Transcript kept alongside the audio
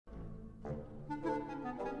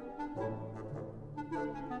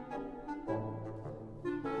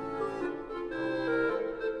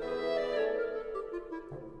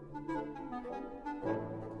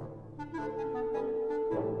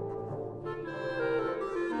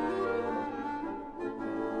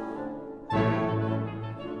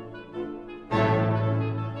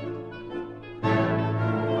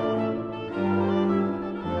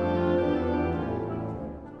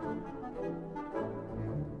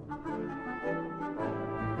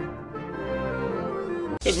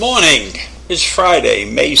Good morning. It's Friday,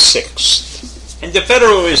 May 6th, and the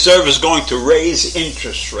Federal Reserve is going to raise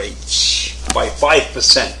interest rates by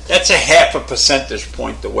 5%. That's a half a percentage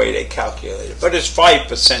point the way they calculate it, but it's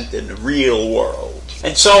 5% in the real world.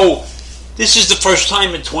 And so this is the first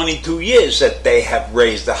time in 22 years that they have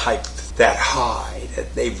raised the hike that high,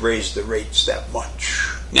 that they've raised the rates that much.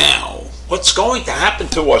 Now, what's going to happen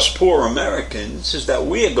to us poor Americans is that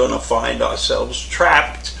we are going to find ourselves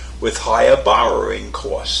trapped with higher borrowing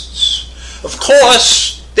costs. Of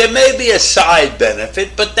course, there may be a side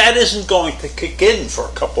benefit, but that isn't going to kick in for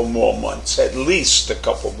a couple more months, at least a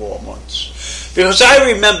couple more months. Because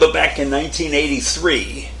I remember back in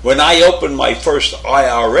 1983, when I opened my first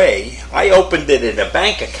IRA, I opened it in a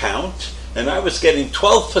bank account, and I was getting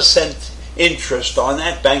 12% interest on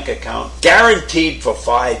that bank account, guaranteed for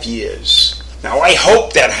 5 years. Now, I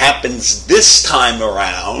hope that happens this time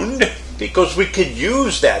around, because we could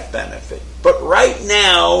use that benefit. But right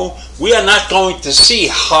now, we are not going to see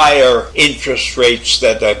higher interest rates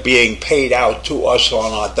that are being paid out to us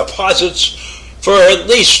on our deposits for at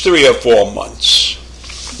least 3 or 4 months.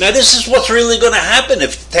 Now, this is what's really going to happen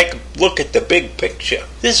if you take a look at the big picture.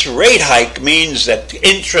 This rate hike means that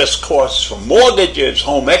interest costs for mortgages,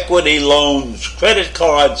 home equity loans, credit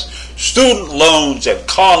cards, student loans, and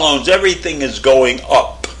car loans, everything is going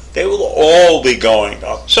up. They will all be going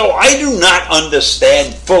up. So I do not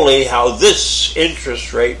understand fully how this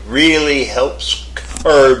interest rate really helps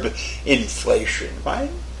curb inflation, right?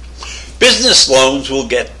 Business loans will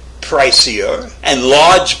get pricier, and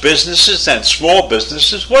large businesses and small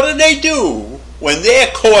businesses, what do? When their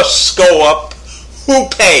costs go up, who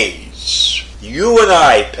pays? You and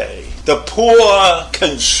I pay. The poor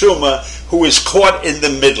consumer who is caught in the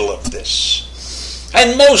middle of this.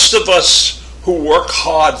 And most of us who work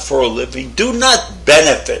hard for a living do not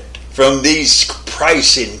benefit from these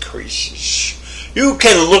price increases. You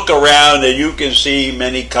can look around and you can see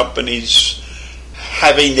many companies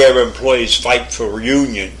having their employees fight for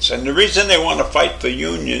unions. And the reason they want to fight for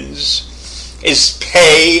unions is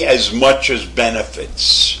pay as much as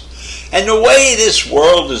benefits. And the way this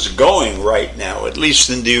world is going right now, at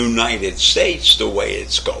least in the United States, the way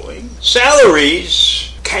it's going,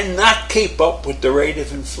 salaries cannot keep up with the rate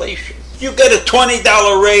of inflation. You get a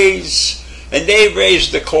 $20 raise, and they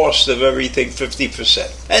raise the cost of everything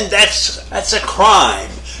 50%. And that's a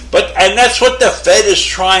crime. And that's what the Fed is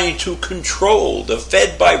trying to control. The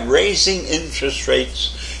Fed, by raising interest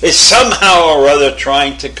rates, is somehow or other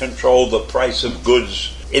trying to control the price of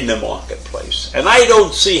goods in the marketplace. And I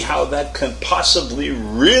don't see how that can possibly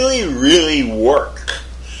really work.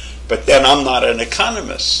 But then I'm not an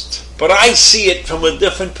economist. But I see it from a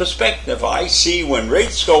different perspective. I see when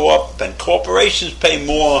rates go up and corporations pay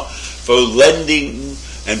more for lending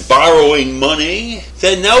and borrowing money,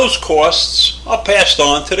 then those costs are passed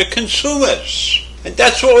on to the consumers. And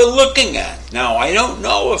that's what we're looking at. Now, I don't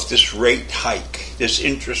know if this rate hike, this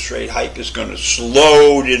interest rate hike, is going to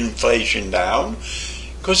slow the inflation down,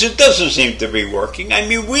 because it doesn't seem to be working. I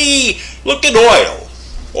mean, look at oil.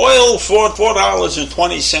 Oil for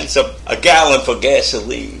 $4.20 a gallon for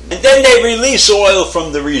gasoline. And then they release oil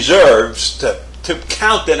from the reserves to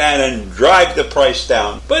counter that and drive the price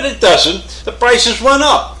down. But it doesn't. The prices went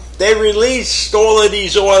up. They released all of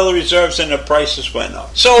these oil reserves and the prices went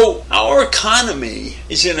up. So our economy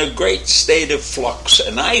is in a great state of flux,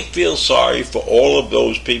 and I feel sorry for all of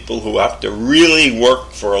those people who have to really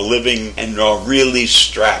work for a living and are really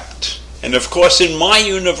strapped. And of course, in my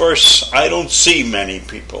universe, I don't see many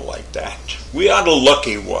people like that. We are the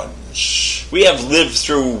lucky ones. We have lived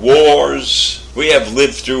through wars. We have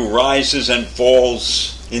lived through rises and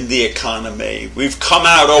falls in the economy. We've come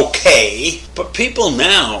out okay. But people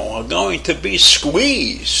now are going to be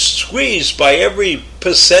squeezed by every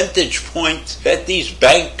percentage point that these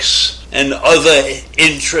banks and other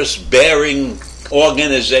interest-bearing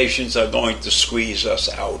organizations are going to squeeze us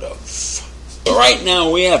out of. But right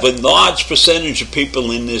now we have a large percentage of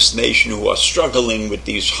people in this nation who are struggling with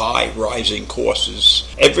these high rising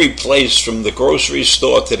costs. Every place from the grocery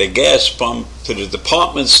store to the gas pump to the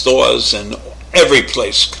department stores, and every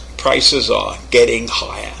place prices are getting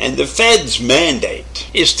higher. And the Fed's mandate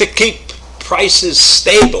is to keep prices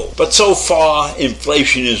stable. But so far,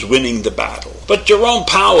 inflation is winning the battle. But Jerome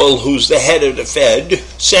Powell, who's the head of the Fed,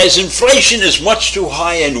 says inflation is much too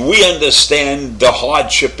high and we understand the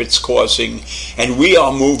hardship it's causing and we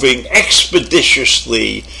are moving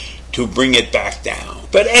expeditiously to bring it back down.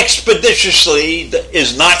 But expeditiously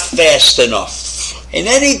is not fast enough. And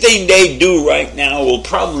anything they do right now will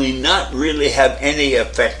probably not really have any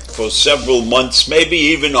effect for several months, maybe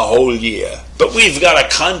even a whole year. But we've got a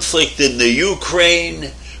conflict in the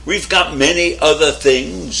Ukraine. We've got many other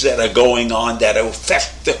things that are going on that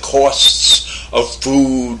affect the costs of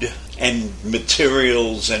food and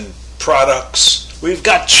materials and products. We've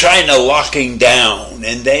got China locking down,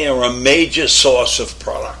 and they are a major source of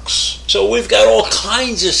products. So we've got all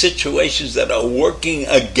kinds of situations that are working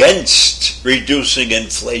against reducing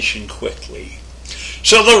inflation quickly.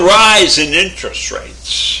 So the rise in interest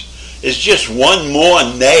rates is just one more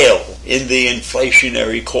nail in the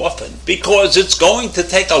inflationary coffin, because it's going to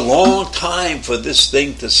take a long time for this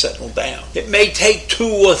thing to settle down. It may take 2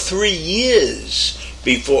 or 3 years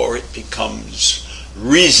before it becomes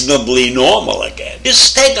reasonably normal again.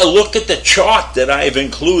 Just take a look at the chart that I've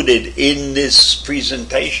included in this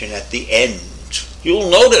presentation at the end. You'll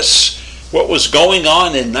notice what was going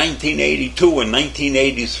on in 1982 and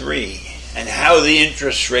 1983 and how the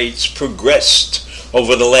interest rates progressed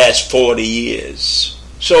over the last 40 years.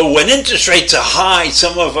 So when interest rates are high,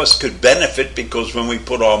 some of us could benefit because when we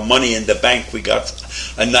put our money in the bank, we got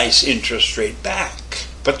a nice interest rate back.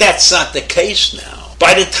 But that's not the case now.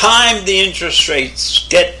 By the time the interest rates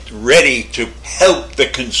get ready to help the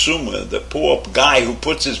consumer, the poor guy who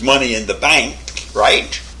puts his money in the bank,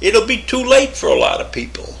 right? It'll be too late for a lot of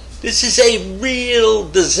people. This is a real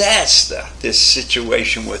disaster, this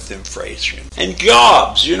situation with inflation. And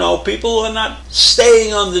jobs, people are not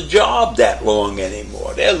staying on the job that long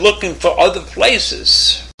anymore. They're looking for other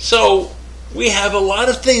places. So we have a lot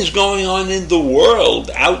of things going on in the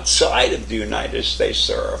world outside of the United States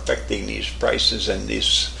that are affecting these prices and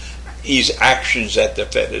these actions that the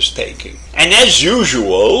Fed is taking. And as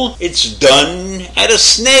usual, it's done at a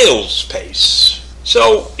snail's pace.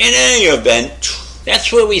 So in any event,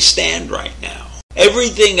 that's where we stand right now.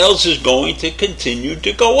 Everything else is going to continue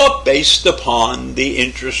to go up based upon the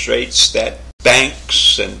interest rates that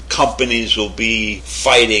banks and companies will be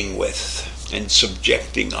fighting with and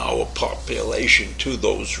subjecting our population to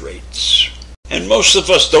those rates. And most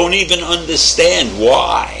of us don't even understand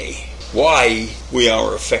why we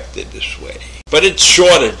are affected this way. But it's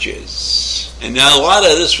shortages. And now a lot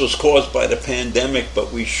of this was caused by the pandemic,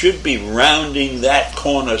 but we should be rounding that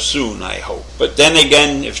corner soon, I hope. But then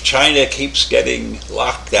again, if China keeps getting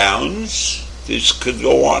lockdowns, this could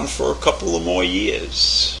go on for a couple of more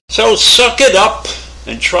years. So suck it up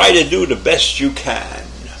and try to do the best you can.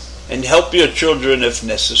 And help your children if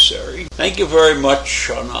necessary. Thank you very much,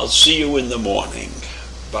 and I'll see you in the morning.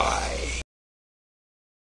 Bye.